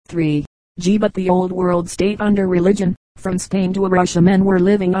3. But the old world state under religion, from Spain to Russia men were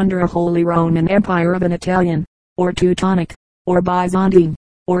living under a Holy Roman Empire of an Italian, or Teutonic, or Byzantine,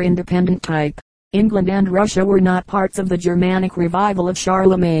 or independent type. England and Russia were not parts of the Germanic revival of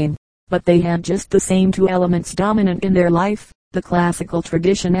Charlemagne, but they had just the same two elements dominant in their life, the classical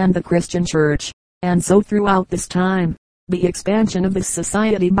tradition and the Christian church. And so throughout this time, the expansion of this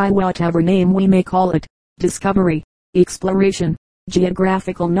society by whatever name we may call it, discovery, exploration,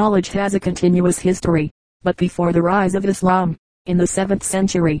 geographical knowledge has a continuous history. But before the rise of Islam, in the 7th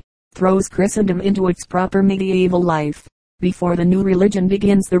century, throws Christendom into its proper medieval life, before the new religion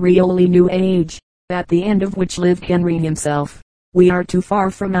begins the really new age, at the end of which lived Henry himself, we are too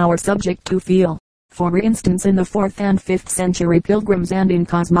far from our subject to feel. For instance, in the 4th and 5th century pilgrims and in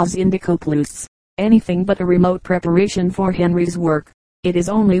Cosmas Indicopoulos, anything but a remote preparation for Henry's work. It is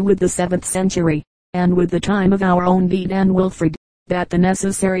only with the 7th century, and with the time of our own Bede and Wilfrid, that the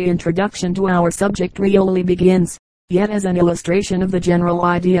necessary introduction to our subject really begins. Yet as an illustration of the general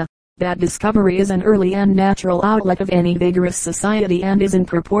idea, that discovery is an early and natural outlet of any vigorous society and is in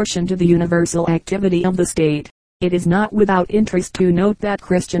proportion to the universal activity of the state, it is not without interest to note that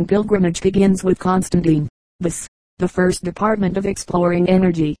Christian pilgrimage begins with Constantine. This, the first department of exploring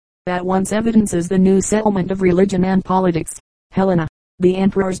energy, that once evidences the new settlement of religion and politics. Helena, the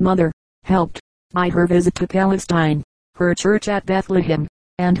emperor's mother, helped, by her visit to Palestine, her church at Bethlehem,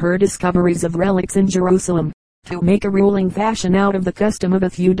 and her discoveries of relics in Jerusalem, to make a ruling fashion out of the custom of a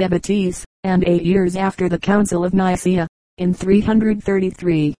few devotees. And 8 years after the Council of Nicaea, in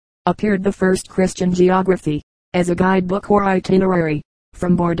 333, appeared the first Christian geography, as a guidebook or itinerary,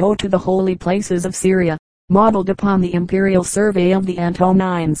 from Bordeaux to the holy places of Syria, modeled upon the imperial survey of the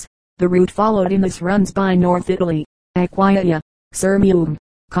Antonines. The route followed in this runs by North Italy, Aquileia, Sirmium,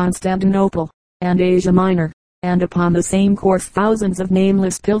 Constantinople, and Asia Minor, and upon the same course thousands of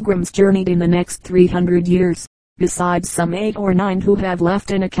nameless pilgrims journeyed in the next 300 years, besides some 8 or 9 who have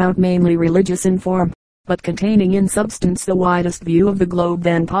left an account mainly religious in form, but containing in substance the widest view of the globe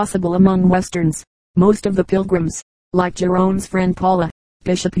then possible among Westerns. Most of the pilgrims, like Jerome's friend Paula,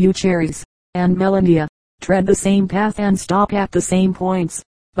 Bishop Eucharis, and Melandia, tread the same path and stop at the same points,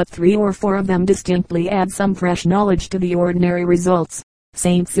 but 3 or 4 of them distinctly add some fresh knowledge to the ordinary results.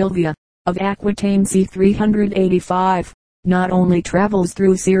 Saint Sylvia, of Aquitaine c. 385, not only travels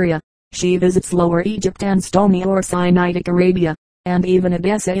through Syria, she visits Lower Egypt and Stony or Sinaitic Arabia, and even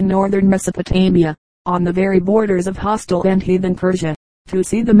Edessa in northern Mesopotamia, on the very borders of hostile and heathen Persia. To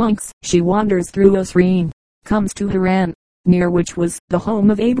see the monks, she wanders through Osrene, comes to Haran, near which was the home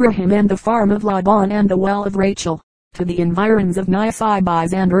of Abraham and the farm of Laban and the well of Rachel, to the environs of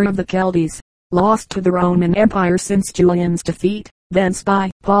Nisibis and Ur of the Chaldees, lost to the Roman Empire since Julian's defeat, thence by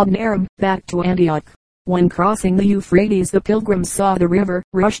Paddan Aram back to Antioch. When crossing the Euphrates the pilgrims saw the river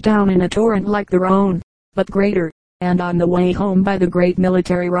rush down in a torrent like the Rhone, but greater, and on the way home by the great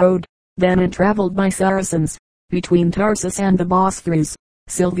military road, then untraveled by Saracens, between Tarsus and the Bosphorus.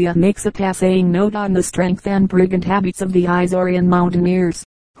 Sylvia makes a passing note on the strength and brigand habits of the Isaurian mountaineers,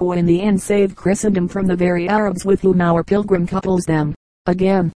 who in the end saved Christendom from the very Arabs with whom our pilgrim couples them.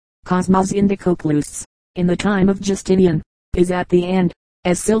 Again, Cosmas Indicopoulos, in the time of Justinian, is at the end,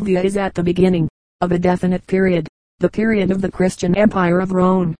 as Sylvia is at the beginning, of a definite period, the period of the Christian Empire of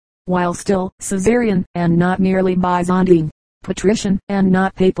Rome, while still Caesarian and not merely Byzantine, patrician and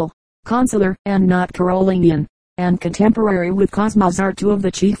not papal, consular and not Carolingian, and contemporary with Cosmas are 2 of the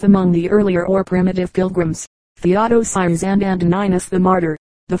chief among the earlier or primitive pilgrims, Theodosius and Antoninus the martyr.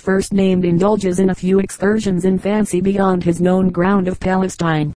 The first named indulges in a few excursions in fancy beyond his known ground of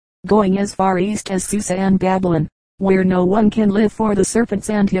Palestine, going as far east as Susa and Babylon, where no one can live for the serpents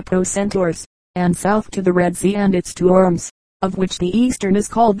and hippocentaurs, and south to the Red Sea and its 2 arms, of which the eastern is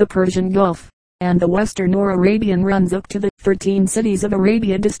called the Persian Gulf, and the western or Arabian runs up to the 13 cities of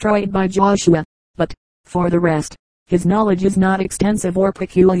Arabia destroyed by Joshua. But, for the rest, his knowledge is not extensive or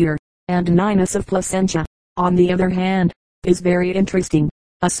peculiar. Antoninus of Placentia, on the other hand, is very interesting,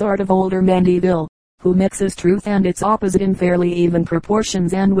 a sort of older Mandeville, who mixes truth and its opposite in fairly even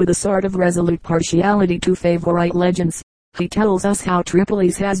proportions and with a sort of resolute partiality to favorite legends. He tells us how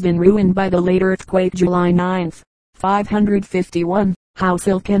Tripolis has been ruined by the late earthquake July 9, 551, how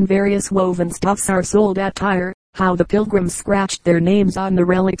silk and various woven stuffs are sold at Tyre, how the pilgrims scratched their names on the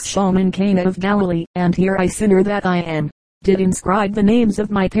relics shown in Cana of Galilee, and here I sinner that I am, did inscribe the names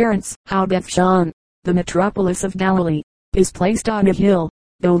of my parents, how Bethshan, the metropolis of Galilee, is placed on a hill,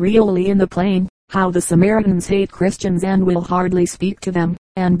 though really in the plain, how the Samaritans hate Christians and will hardly speak to them,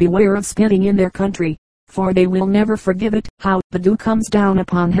 and beware of spitting in their country, for they will never forgive it, how the dew comes down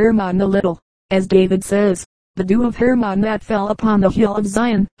upon Hermon the Little, as David says, the dew of Hermon that fell upon the hill of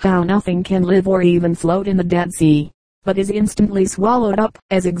Zion, how nothing can live or even float in the Dead Sea, but is instantly swallowed up,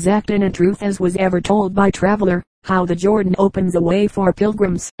 as exact in a truth as was ever told by traveler, how the Jordan opens a way for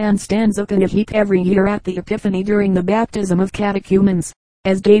pilgrims, and stands up in a heap every year at the Epiphany during the baptism of catechumens.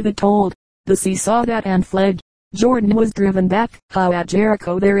 As David told, the sea saw that and fled. Jordan was driven back. How at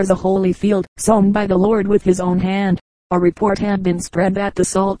Jericho there is a holy field, sown by the Lord with his own hand. A report had been spread that the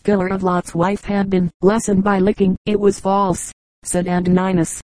salt pillar of Lot's wife had been lessened by licking. It was false, said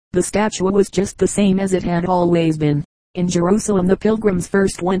Antoninus. The statue was just the same as it had always been. In Jerusalem the pilgrims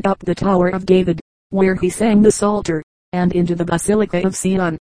first went up the Tower of David, where he sang the Psalter, and into the Basilica of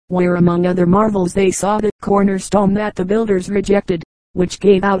Sion, where among other marvels they saw the cornerstone that the builders rejected, which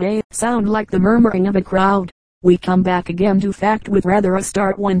gave out a sound like the murmuring of a crowd. We come back again to fact with rather a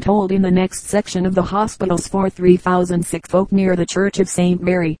start when told in the next section of the hospitals for 3,000 sick folk near the Church of St.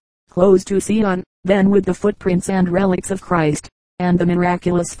 Mary, close to Sion, then with the footprints and relics of Christ, and the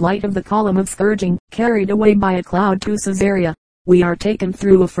miraculous flight of the column of scourging, carried away by a cloud to Caesarea. We are taken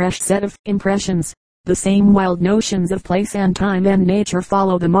through a fresh set of impressions. The same wild notions of place and time and nature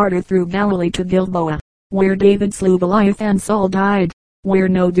follow the martyr through Galilee to Gilboa, where David slew Goliath and Saul died, where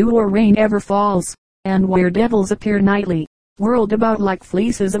no dew or rain ever falls, and where devils appear nightly, whirled about like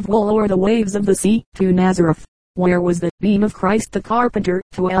fleeces of wool or the waves of the sea, to Nazareth, where was the beam of Christ the carpenter,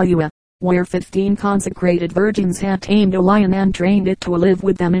 to Elua, where 15 consecrated virgins had tamed a lion and trained it to live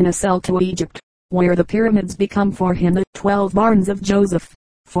with them in a cell, to Egypt, where the pyramids become for him the 12 barns of Joseph,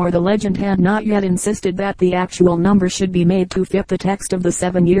 for the legend had not yet insisted that the actual number should be made to fit the text of the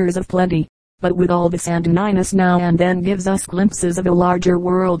 7 years of plenty. But with all this Antoninus now and then gives us glimpses of a larger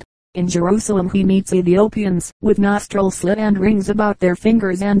world. In Jerusalem he meets Ethiopians, with nostrils slit and rings about their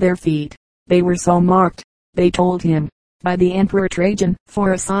fingers and their feet. They were so marked, they told him, by the Emperor Trajan,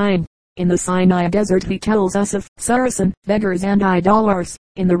 for a sign. In the Sinai desert he tells us of Saracen beggars and idolaters.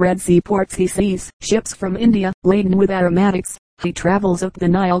 In the Red Sea ports he sees ships from India, laden with aromatics. He travels up the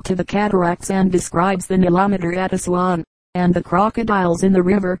Nile to the cataracts and describes the Nilometer at Aswan, and the crocodiles in the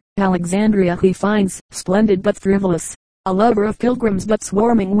river. Alexandria he finds splendid but frivolous, a lover of pilgrims but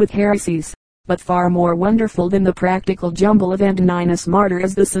swarming with heresies. But far more wonderful than the practical jumble of Antoninus Martyr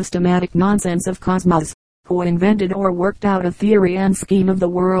is the systematic nonsense of Cosmas, who invented or worked out a theory and scheme of the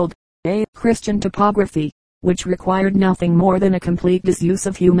world, a Christian topography, which required nothing more than a complete disuse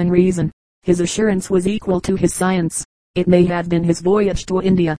of human reason. His assurance was equal to his science. It may have been his voyage to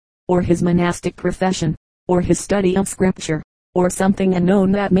India, or his monastic profession, or his study of scripture, or something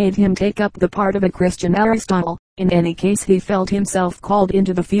unknown that made him take up the part of a Christian Aristotle. In any case he felt himself called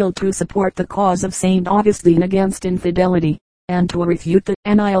into the field to support the cause of St. Augustine against infidelity, and to refute the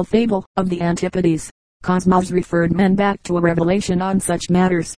Ennial fable of the Antipodes. Cosmas referred men back to a revelation on such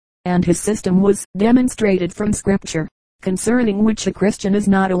matters, and his system was demonstrated from scripture, concerning which a Christian is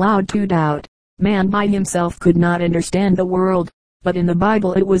not allowed to doubt. Man by himself could not understand the world, but in the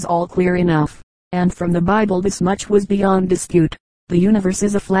Bible it was all clear enough, and from the Bible this much was beyond dispute. The universe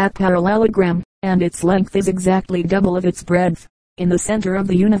is a flat parallelogram, and its length is exactly double of its breadth. In the center of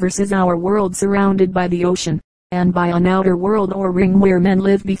the universe is our world, surrounded by the ocean, and by an outer world or ring where men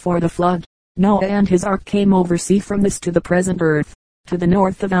lived before the flood. Noah and his ark came over sea from this to the present earth. To the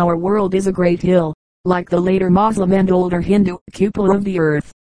north of our world is a great hill, like the later Moslem and older Hindu cupola of the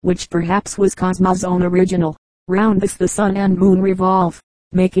earth, which perhaps was Cosmos' own original. Round this the sun and moon revolve,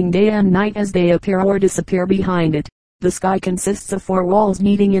 making day and night as they appear or disappear behind it. The sky consists of 4 walls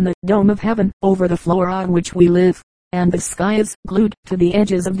meeting in the dome of heaven over the floor on which we live, and the sky is glued to the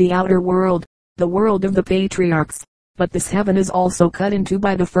edges of the outer world, the world of the patriarchs. But this heaven is also cut into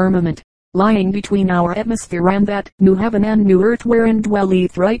by the firmament, lying between our atmosphere and that new heaven and new earth wherein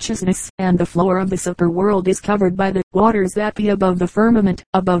dwelleth righteousness, and the floor of this upper world is covered by the waters that be above the firmament.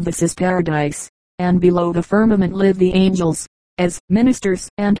 Above this is paradise, and below the firmament live the angels, as ministers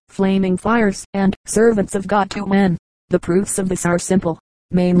and flaming fires and servants of God to men. The proofs of this are simple,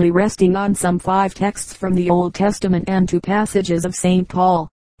 mainly resting on some 5 texts from the Old Testament and 2 passages of St. Paul.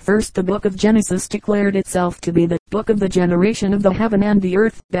 First, the book of Genesis declared itself to be the book of the generation of the heaven and the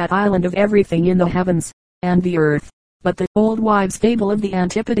earth, that island of everything in the heavens and the earth. But the old wives' fable of the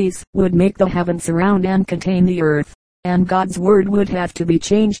Antipodes would make the heaven surround and contain the earth, and God's word would have to be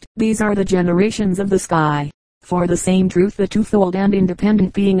changed. These are the generations of the sky. For the same truth, the twofold and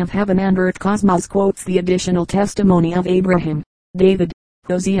independent being of heaven and earth, Cosmas quotes the additional testimony of Abraham, David,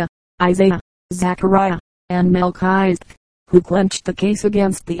 Hosea, Isaiah, Zechariah, and Melchizedek, who clenched the case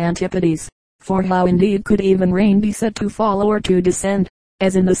against the Antipodes. For how indeed could even rain be said to fall or to descend,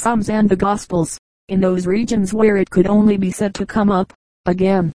 as in the Psalms and the Gospels, in those regions where it could only be said to come up?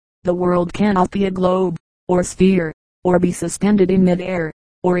 Again, the world cannot be a globe, or sphere, or be suspended in mid-air,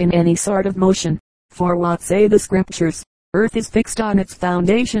 or in any sort of motion. For what say the scriptures? Earth is fixed on its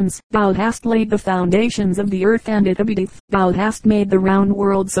foundations. Thou hast laid the foundations of the earth, and it abideth. Thou hast made the round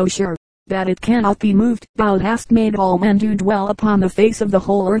world so sure that it cannot be moved. Thou hast made all men to dwell upon the face of the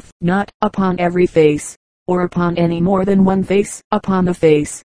whole earth, not upon every face, or upon any more than one face, upon the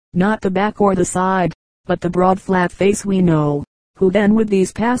face, not the back or the side, but the broad flat face we know. Who then with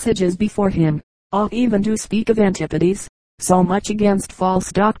these passages before him, ought even to speak of antipodes? So much against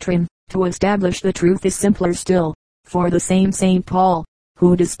false doctrine. To establish the truth is simpler still. For the same St. Paul,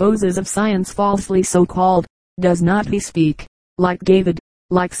 who disposes of science falsely so called, does not he speak, like David,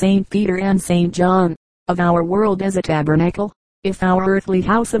 like St. Peter and St. John, of our world as a tabernacle? If our earthly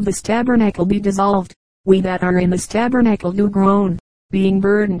house of this tabernacle be dissolved, we that are in this tabernacle do groan, being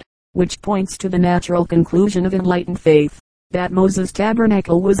burdened, which points to the natural conclusion of enlightened faith, that Moses'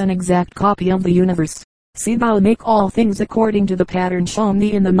 tabernacle was an exact copy of the universe. See thou make all things according to the pattern shown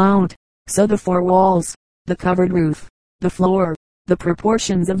thee in the mount. So the four walls, the covered roof, the floor, the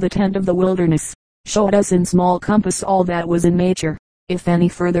proportions of the tent of the wilderness, showed us in small compass all that was in nature. If any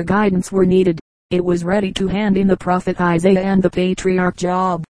further guidance were needed, it was ready to hand in the prophet Isaiah and the patriarch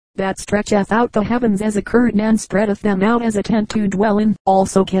Job, that stretcheth out the heavens as a curtain and spreadeth them out as a tent to dwell in.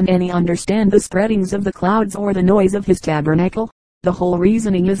 Also can any understand the spreadings of the clouds or the noise of his tabernacle? The whole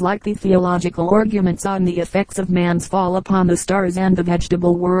reasoning is like the theological arguments on the effects of man's fall upon the stars and the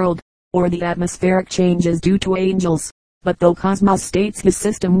vegetable world, or the atmospheric changes due to angels. But though Cosmos states his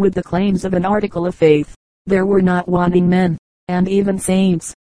system with the claims of an article of faith, there were not wanting men, and even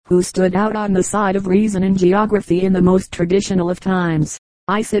saints, who stood out on the side of reason in geography in the most traditional of times.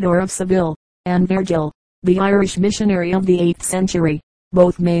 Isidore of Seville, and Virgil, the Irish missionary of the 8th century,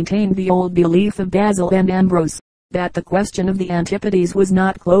 both maintained the old belief of Basil and Ambrose, that the question of the antipodes was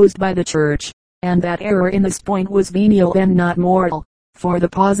not closed by the church, and that error in this point was venial and not mortal. For the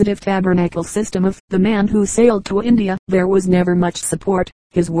positive tabernacle system of the man who sailed to India, there was never much support.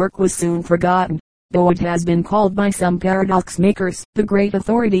 His work was soon forgotten, though it has been called by some paradox makers the great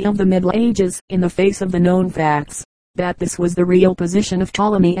authority of the Middle Ages, in the face of the known facts, that this was the real position of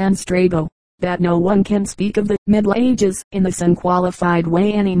Ptolemy and Strabo, that no one can speak of the Middle Ages in this unqualified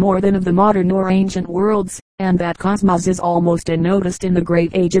way any more than of the modern or ancient worlds, and that Cosmos is almost unnoticed in the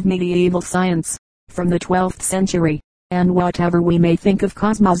great age of medieval science, from the 12th century. And whatever we may think of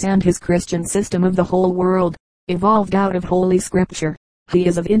Cosmos and his Christian system of the whole world, evolved out of Holy Scripture, he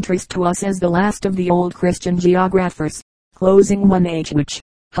is of interest to us as the last of the old Christian geographers, closing one age which,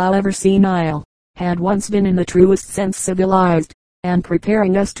 however senile, had once been in the truest sense civilized, and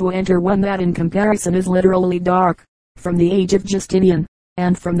preparing us to enter one that in comparison is literally dark. From the age of Justinian,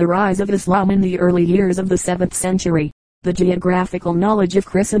 and from the rise of Islam in the early years of the 7th century, the geographical knowledge of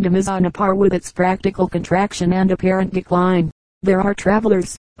Christendom is on a par with its practical contraction and apparent decline. There are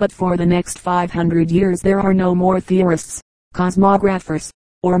travelers, but for the next 500 years there are no more theorists, cosmographers,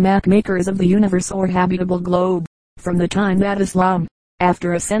 or map makers of the universe or habitable globe. From the time that Islam,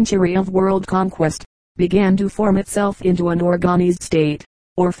 after a century of world conquest, began to form itself into an organized state,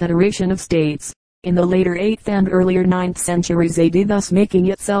 or federation of states, in the later 8th and earlier 9th centuries AD, thus making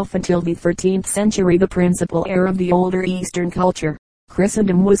itself until the 13th century the principal heir of the older Eastern culture,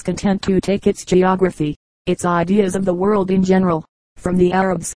 Christendom was content to take its geography, its ideas of the world in general, from the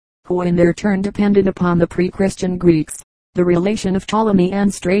Arabs, who in their turn depended upon the pre-Christian Greeks. The relation of Ptolemy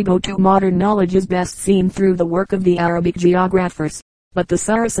and Strabo to modern knowledge is best seen through the work of the Arabic geographers. But the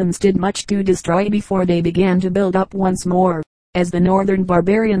Saracens did much to destroy before they began to build up once more. As the northern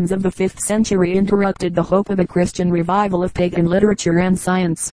barbarians of the 5th century interrupted the hope of a Christian revival of pagan literature and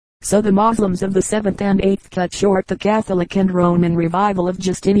science, so the Moslems of the 7th and 8th cut short the Catholic and Roman revival of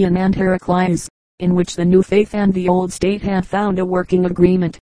Justinian and Heraclius, in which the new faith and the old state had found a working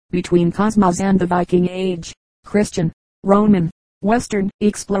agreement, between Cosmos and the Viking Age. Christian, Roman, Western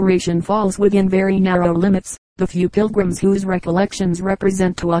exploration falls within very narrow limits. The few pilgrims whose recollections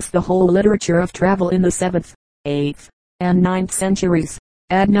represent to us the whole literature of travel in the 7th, 8th, and 9th centuries,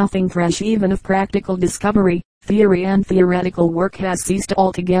 add nothing fresh even of practical discovery. Theory and theoretical work has ceased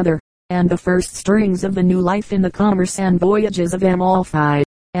altogether, and the first stirrings of the new life in the commerce and voyages of Amalfi,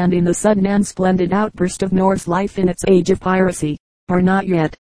 and in the sudden and splendid outburst of Norse life in its age of piracy, are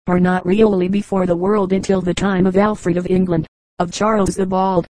not really before the world until the time of Alfred of England, of Charles the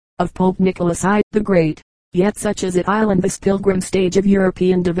Bald, of Pope Nicholas I the Great. Yet such is it island this pilgrim stage of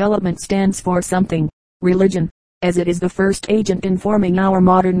European development stands for something. Religion, as it is the first agent in forming our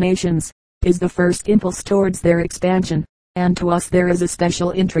modern nations, is the first impulse towards their expansion, and to us there is a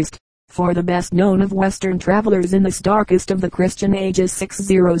special interest, for the best known of Western travelers in this darkest of the Christian ages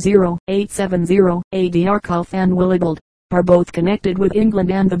 600-870 AD. Arculf and Willibald are both connected with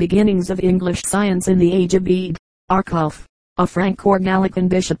England and the beginnings of English science in the age of Bede. Arculf, a Franco-Gallican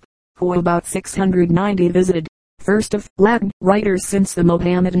bishop, who about 690 visited, first of Latin writers since the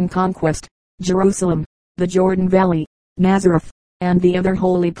Mohammedan conquest, Jerusalem, the Jordan Valley, Nazareth, and the other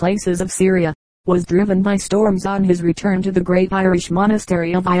holy places of Syria, was driven by storms on his return to the great Irish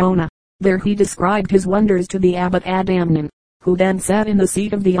monastery of Iona. There he described his wonders to the abbot Adamnan, who then sat in the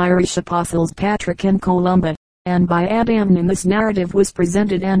seat of the Irish apostles Patrick and Columba, and by Adamnan this narrative was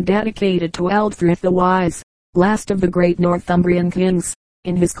presented and dedicated to Aldfrith the Wise, last of the great Northumbrian kings,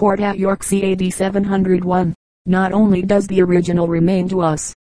 in his court at York c. AD 701. Not only does the original remain to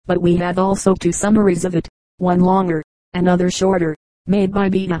us, but we have also two summaries of it, one longer, another shorter, made by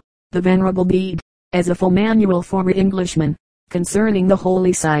Bede, the Venerable Bede, as a full manual for Englishmen, concerning the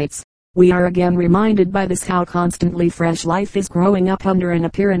holy sites. We are again reminded by this how constantly fresh life is growing up under an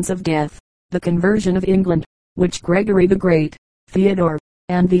appearance of death. The conversion of England, which Gregory the Great, Theodore,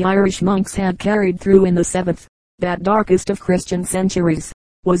 and the Irish monks had carried through in the 7th, that darkest of Christian centuries,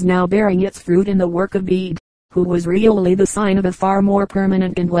 was now bearing its fruit in the work of Bede, who was really the sign of a far more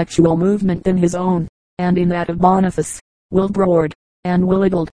permanent intellectual movement than his own, and in that of Boniface, Wilbrord, and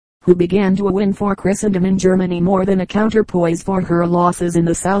Willibald, who began to win for Christendom in Germany more than a counterpoise for her losses in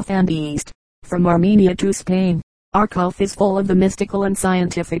the south and east. From Armenia to Spain, Arculf is full of the mystical and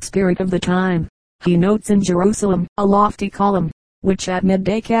scientific spirit of the time. He notes in Jerusalem a lofty column, which at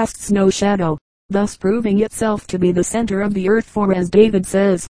midday casts no shadow, thus proving itself to be the center of the earth, for as David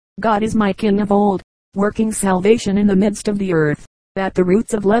says, God is my king of old, working salvation in the midst of the earth. At the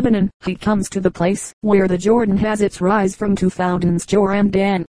roots of Lebanon, he comes to the place where the Jordan has its rise from two fountains, Jor and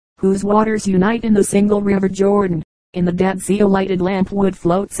Dan, whose waters unite in the single river Jordan. In the Dead Sea a lighted lamp would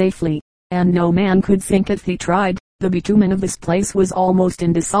float safely, and no man could sink if he tried. The bitumen of this place was almost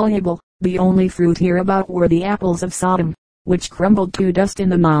indissoluble. The only fruit hereabout were the apples of Sodom, which crumbled to dust in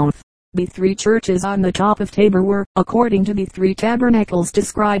the mouth. The 3 churches on the top of Tabor were, according to the 3 tabernacles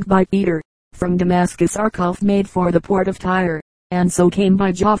described by Peter, from Damascus Arculf made for the port of Tyre, and so came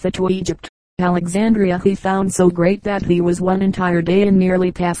by Jaffa to Egypt. Alexandria he found so great that he was one entire day in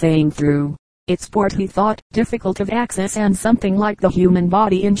merely passing through. Its port he thought difficult of access and something like the human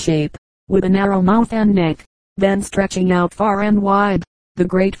body in shape, with a narrow mouth and neck, then stretching out far and wide. The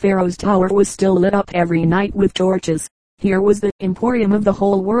great Pharaoh's tower was still lit up every night with torches. Here was the emporium of the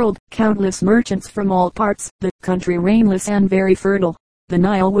whole world, countless merchants from all parts, the country rainless and very fertile. The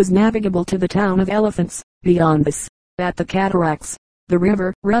Nile was navigable to the town of Elephants. Beyond this, at the cataracts, the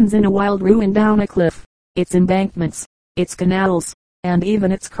river runs in a wild ruin down a cliff. Its embankments, its canals, and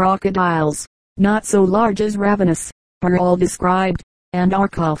even its crocodiles, not so large as ravenous, are all described, and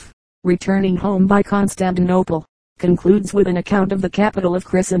Arculf, returning home by Constantinople, concludes with an account of the capital of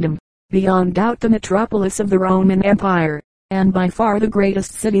Christendom, beyond doubt the metropolis of the Roman Empire, and by far the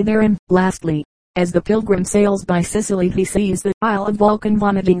greatest city therein. Lastly, as the pilgrim sails by Sicily he sees the Isle of Vulcan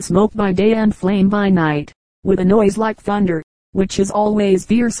vomiting smoke by day and flame by night, with a noise like thunder, which is always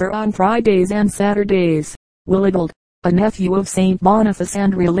fiercer on Fridays and Saturdays. Willibald, a nephew of St. Boniface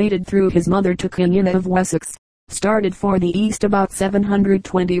and related through his mother to King Ina of Wessex, started for the east about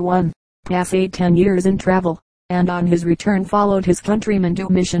 721, passed 10 years in travel, and on his return followed his countrymen to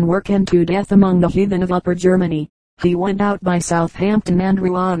mission work and to death among the heathen of Upper Germany. He went out by Southampton and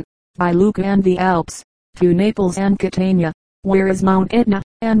Rouen, by Lucca and the Alps, to Naples and Catania, where is Mount Etna,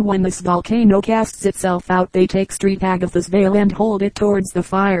 and when this volcano casts itself out they take Street Agatha's Vale and hold it towards the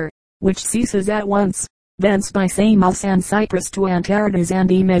fire, which ceases at once. Thence by Samos and Cyprus to Antarides and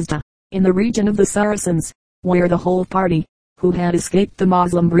Emesda, in the region of the Saracens, where the whole party, who had escaped the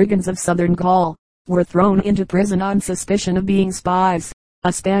Moslem brigands of southern Gaul, were thrown into prison on suspicion of being spies.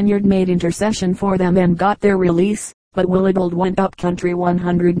 A Spaniard made intercession for them and got their release, but Willibald went up country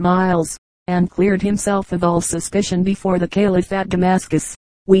 100 miles, and cleared himself of all suspicion before the Caliph at Damascus.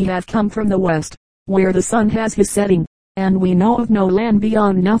 We have come from the west, where the sun has his setting, and we know of no land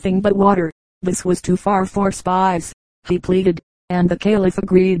beyond nothing but water. This was too far for spies, he pleaded, and the Caliph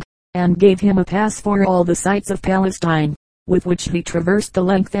agreed, and gave him a pass for all the sights of Palestine, with which he traversed the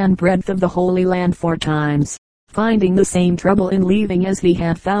length and breadth of the Holy Land 4 times, finding the same trouble in leaving as he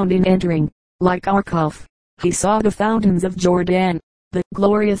had found in entering. Like Arculf, he saw the fountains of Jordan, the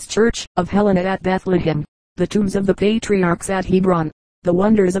glorious church of Helena at Bethlehem, the tombs of the patriarchs at Hebron, the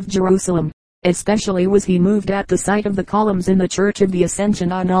wonders of Jerusalem. Especially was he moved at the sight of the columns in the Church of the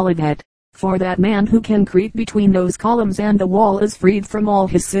Ascension on Olivet, for that man who can creep between those columns and the wall is freed from all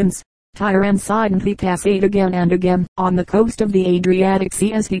his sins. Tyre and Sidon he passed again and again, on the coast of the Adriatic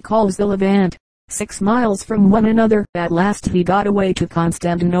Sea as he calls the Levant, 6 miles from one another. At last he got away to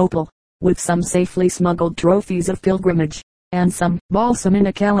Constantinople, with some safely smuggled trophies of pilgrimage, and some balsam in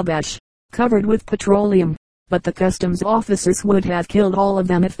a calabash, covered with petroleum. But the customs officers would have killed all of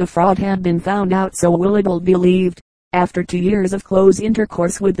them if the fraud had been found out, so Willibald believed. After 2 years of close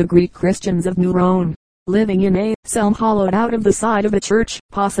intercourse with the Greek Christians of New Rome, living in a cell hollowed out of the side of a church,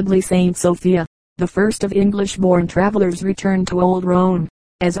 possibly St. Sophia, the first of English-born travelers returned to Old Rome,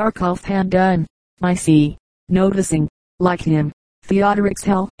 as Arculf had done, by sea, noticing, like him, Theodoric's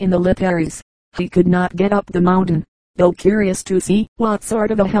hell in the Litaries. He could not get up the mountain, though curious to see what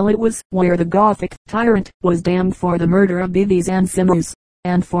sort of a hell it was, where the Gothic tyrant was damned for the murder of Bibies and Simus,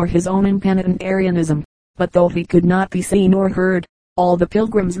 and for his own impenitent Arianism. But though he could not be seen or heard, all the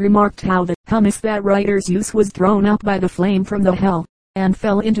pilgrims remarked how the pumice that writers use was thrown up by the flame from the hell, and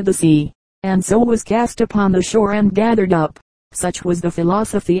fell into the sea, and so was cast upon the shore and gathered up. Such was the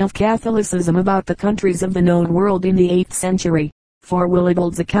philosophy of Catholicism about the countries of the known world in the 8th century. For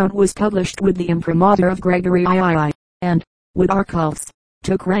Willibald's account was published with the imprimatur of Gregory II, and, with Arculf's,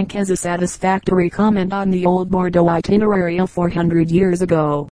 took rank as a satisfactory comment on the old Bordeaux itinerary of 400 years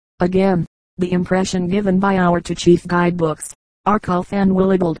ago. Again, the impression given by our two chief guidebooks, Arculf and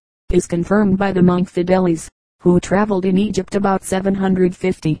Willibald, is confirmed by the monk Fidelis, who traveled in Egypt about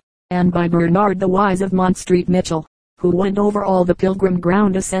 750, and by Bernard the Wise of Mont Street Mitchell, who went over all the pilgrim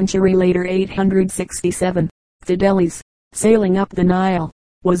ground a century later, 867. Fidelis, sailing up the Nile,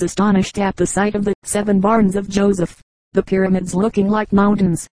 was astonished at the sight of the 7 barns of Joseph, the pyramids looking like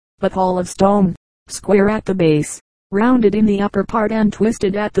mountains, but all of stone, square at the base, rounded in the upper part and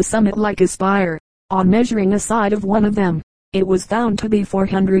twisted at the summit like a spire. On measuring a side of one of them, it was found to be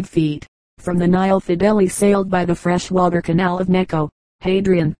 400 feet. From the Nile Fidelis sailed by the freshwater canal of Necho,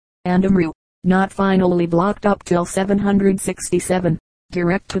 Hadrian, and Amru, not finally blocked up till 767,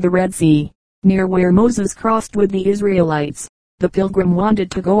 direct to the Red Sea, near where Moses crossed with the Israelites. The pilgrim wanted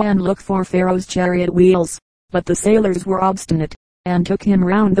to go and look for Pharaoh's chariot wheels, but the sailors were obstinate, and took him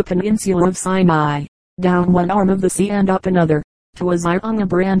round the peninsula of Sinai, down one arm of the sea and up another, to Azir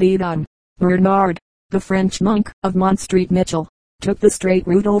and Edom. Bernard, the French monk of Mont Street Mitchell, took the straight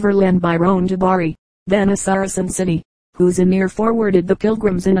route overland by Rome to Bari, then a Saracen city, whose emir forwarded the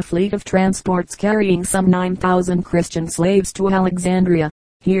pilgrims in a fleet of transports carrying some 9,000 Christian slaves to Alexandria.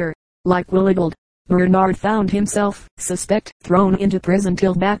 Here, like Willibald, Bernard found himself, thrown into prison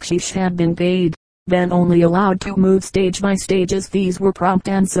till bakshish had been paid, then only allowed to move stage by stage as fees were prompt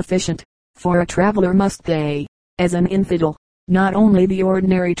and sufficient, for a traveler must pay, as an infidel, not only the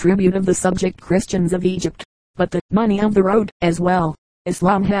ordinary tribute of the subject Christians of Egypt, but the money of the road as well.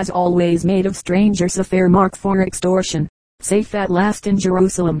 Islam has always made of strangers a fair mark for extortion. Safe at last in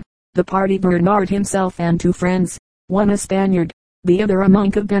Jerusalem, the party, Bernard himself and 2 friends, one a Spaniard, the other a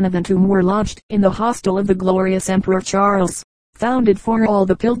monk of Beneventum, were lodged in the hostel of the glorious Emperor Charles, founded for all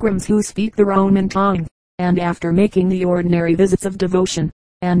the pilgrims who speak the Roman tongue, and after making the ordinary visits of devotion,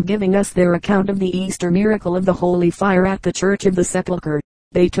 and giving us their account of the Easter miracle of the Holy Fire at the Church of the Sepulchre,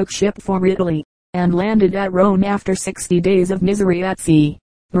 they took ship for Italy, and landed at Rome after 60 days of misery at sea.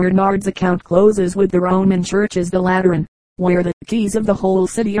 Bernard's account closes with the Roman churches, the Lateran, where the keys of the whole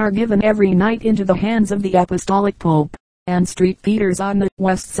city are given every night into the hands of the Apostolic Pope, and St. Peter's on the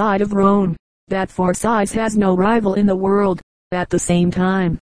west side of Rome, that for size has no rival in the world. At the same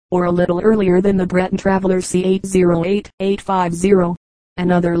time, or a little earlier than the Breton traveler c. 808-850,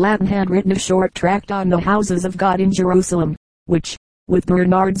 another Latin had written a short tract on the houses of God in Jerusalem, which, with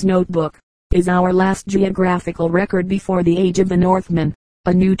Bernard's notebook, is our last geographical record before the age of the Northmen.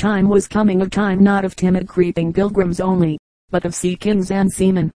 A new time was coming, a time not of timid creeping pilgrims only, but of sea kings and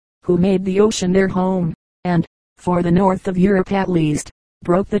seamen, who made the ocean their home, and, for the north of Europe at least,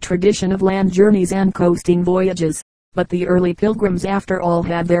 broke the tradition of land journeys and coasting voyages. But the early pilgrims after all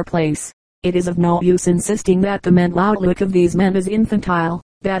had their place. It is of no use insisting that the mental outlook of these men is infantile.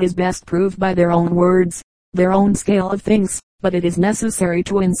 That is best proved by their own words, their own scale of things. But it is necessary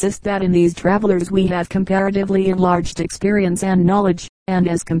to insist that in these travelers we have comparatively enlarged experience and knowledge, and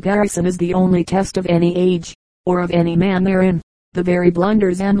as comparison is the only test of any age, or of any man therein, the very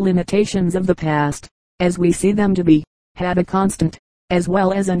blunders and limitations of the past, as we see them to be, had a constant, as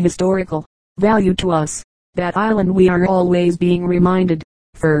well as an historical, value to us. That island we are always being reminded,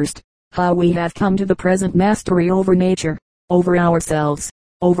 first, how we have come to the present mastery over nature, over ourselves,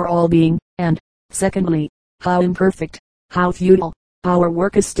 over all being, and, secondly, how imperfect, how futile, our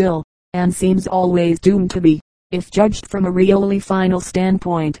work is still, and seems always doomed to be, if judged from a really final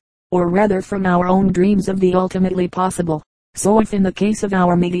standpoint, or rather from our own dreams of the ultimately possible. So if in the case of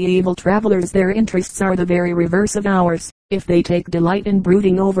our medieval travelers their interests are the very reverse of ours, if they take delight in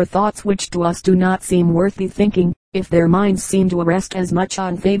brooding over thoughts which to us do not seem worthy thinking, if their minds seem to rest as much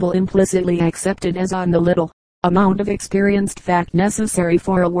on fable implicitly accepted as on the little amount of experienced fact necessary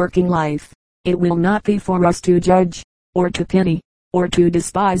for a working life, it will not be for us to judge, or to pity, or to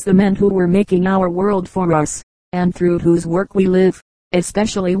despise the men who were making our world for us, and through whose work we live.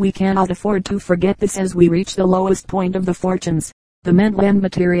 Especially we cannot afford to forget this as we reach the lowest point of the fortunes, the mental and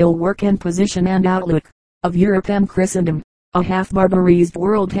material work and position and outlook of Europe and Christendom. A half-barbarized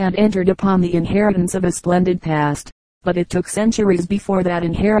world had entered upon the inheritance of a splendid past, but it took centuries before that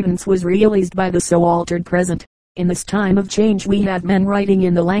inheritance was realized by the so altered present. In this time of change we had men writing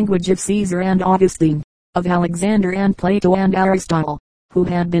in the language of Caesar and Augustine, of Alexander and Plato and Aristotle, who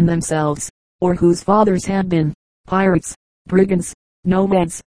had been themselves, or whose fathers had been, pirates, brigands,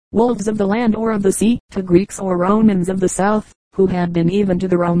 nomads, wolves of the land or of the sea, to Greeks or Romans of the south, who had been even to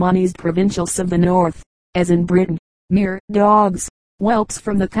the Romanized provincials of the north, as in Britain, mere dogs, whelps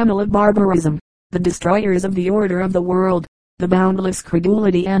from the kennel of barbarism, the destroyers of the order of the world, the boundless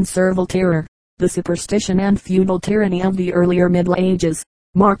credulity and servile terror, the superstition and feudal tyranny of the earlier Middle Ages,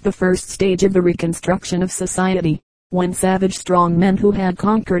 marked the first stage of the reconstruction of society, when savage strong men who had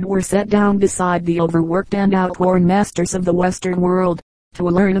conquered were set down beside the overworked and outworn masters of the Western world, to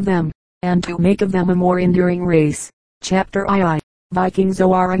learn of them, and to make of them a more enduring race. Chapter II. Vikings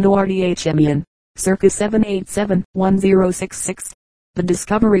or Nordhemian. Circa 787-1066. The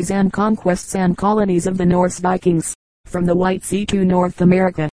discoveries and conquests and colonies of the Norse Vikings, from the White Sea to North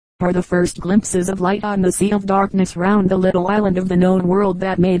America, are the first glimpses of light on the sea of darkness round the little island of the known world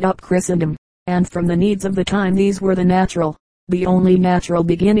that made up Christendom. And from the needs of the time these were the natural, the only natural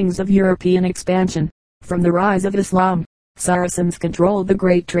beginnings of European expansion. From the rise of Islam, Saracens controlled the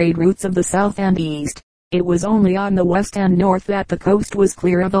great trade routes of the south and east. It was only on the west and north that the coast was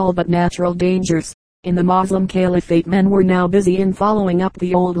clear of all but natural dangers. In the Moslem Caliphate men were now busy in following up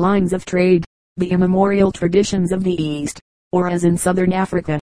the old lines of trade, the immemorial traditions of the east, or as in southern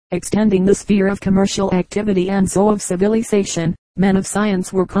Africa, extending the sphere of commercial activity and so of civilization. Men of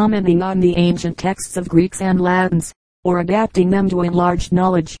science were commenting on the ancient texts of Greeks and Latins, or adapting them to enlarged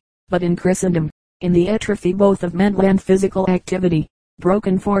knowledge. But in Christendom, in the atrophy both of mental and physical activity,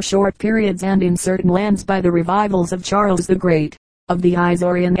 broken for short periods and in certain lands by the revivals of Charles the Great, of the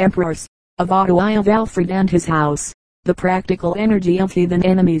Isaurian emperors, of Otto I of Alfred and his house, the practical energy of heathen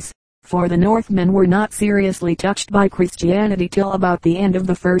enemies, for the Northmen were not seriously touched by Christianity till about the end of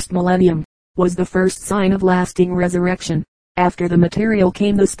the first millennium, was the first sign of lasting resurrection. After the material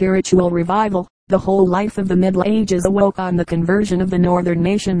came the spiritual revival. The whole life of the Middle Ages awoke on the conversion of the northern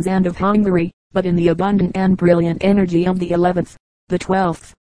nations and of Hungary, but in the abundant and brilliant energy of the 11th, the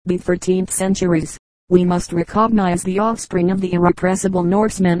 12th, the 13th centuries, we must recognize the offspring of the irrepressible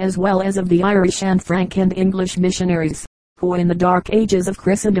Norsemen as well as of the Irish and Frank and English missionaries, who in the dark ages of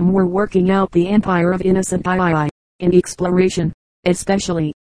Christendom were working out the empire of innocent II. In exploration,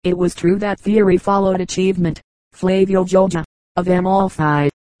 especially, it was true that theory followed achievement. Flavio Joseph, of Amalfi,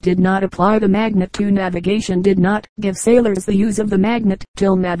 did not apply the magnet to navigation, did not give sailors the use of the magnet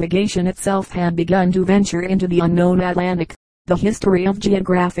till navigation itself had begun to venture into the unknown Atlantic. The history of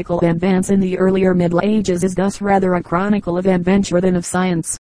geographical advance in the earlier Middle Ages is thus rather a chronicle of adventure than of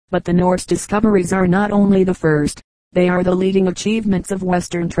science. But the Norse discoveries are not only the first, they are the leading achievements of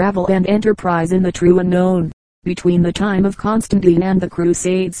Western travel and enterprise in the true unknown. Between the time of Constantine and the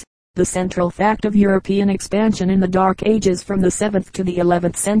Crusades, the central fact of European expansion in the Dark Ages from the 7th to the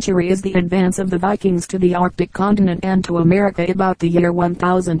 11th century is the advance of the Vikings to the Arctic continent and to America about the year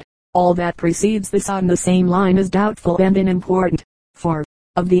 1000. All that precedes this on the same line is doubtful and unimportant, for,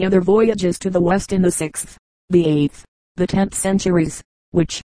 of the other voyages to the west in the 6th, the 8th, the 10th centuries,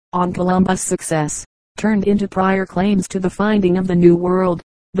 which, on Columbus' success, turned into prior claims to the finding of the New World,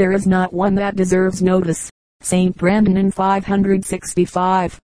 there is not one that deserves notice. St. Brandon in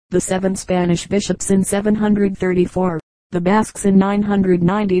 565. The 7 Spanish bishops in 734, the Basques in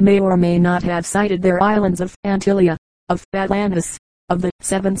 990 may or may not have cited their islands of Antilia, of Atlantis, of the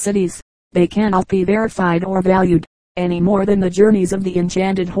 7 cities. They cannot be verified or valued, any more than the journeys of the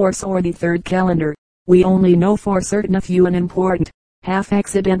Enchanted Horse or the Third Calendar. We only know for certain a few unimportant,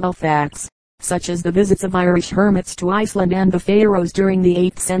 half-accidental facts, such as the visits of Irish hermits to Iceland and the Pharaohs during the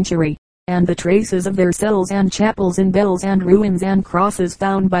 8th century, and the traces of their cells and chapels and bells and ruins and crosses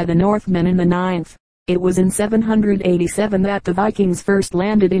found by the Northmen in the 9th. It was in 787 that the Vikings first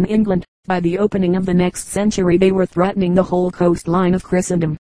landed in England. By the opening of the next century they were threatening the whole coastline of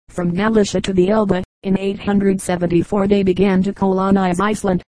Christendom, from Galicia to the Elbe, In 874 they began to colonize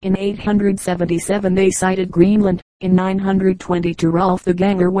Iceland. In 877 they sighted Greenland. In 922 Rolf the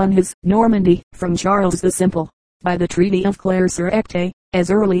Ganger won his Normandy from Charles the Simple. By the Treaty of Clare-sur-Ecte,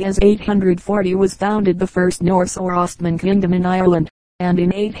 as early as 840 was founded the first Norse or Ostman kingdom in Ireland, and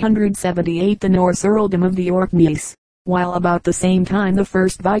in 878 the Norse earldom of the Orkneys. While about the same time the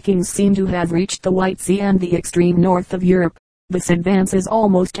first Vikings seem to have reached the White Sea and the extreme north of Europe. This advance is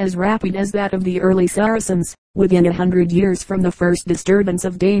almost as rapid as that of the early Saracens. Within 100 years from the first disturbance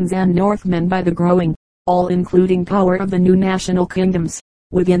of Danes and Northmen by the growing, all-including power of the new national kingdoms,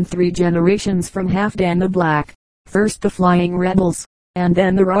 within 3 generations from Halfdan the Black, first the flying rebels, and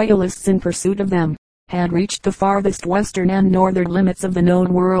then the royalists in pursuit of them, had reached the farthest western and northern limits of the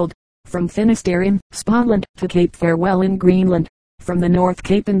known world, from Finisterre in Scotland to Cape Farewell in Greenland, from the North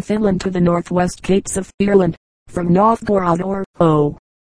Cape in Finland to the northwest capes of Ireland, from Novgorod or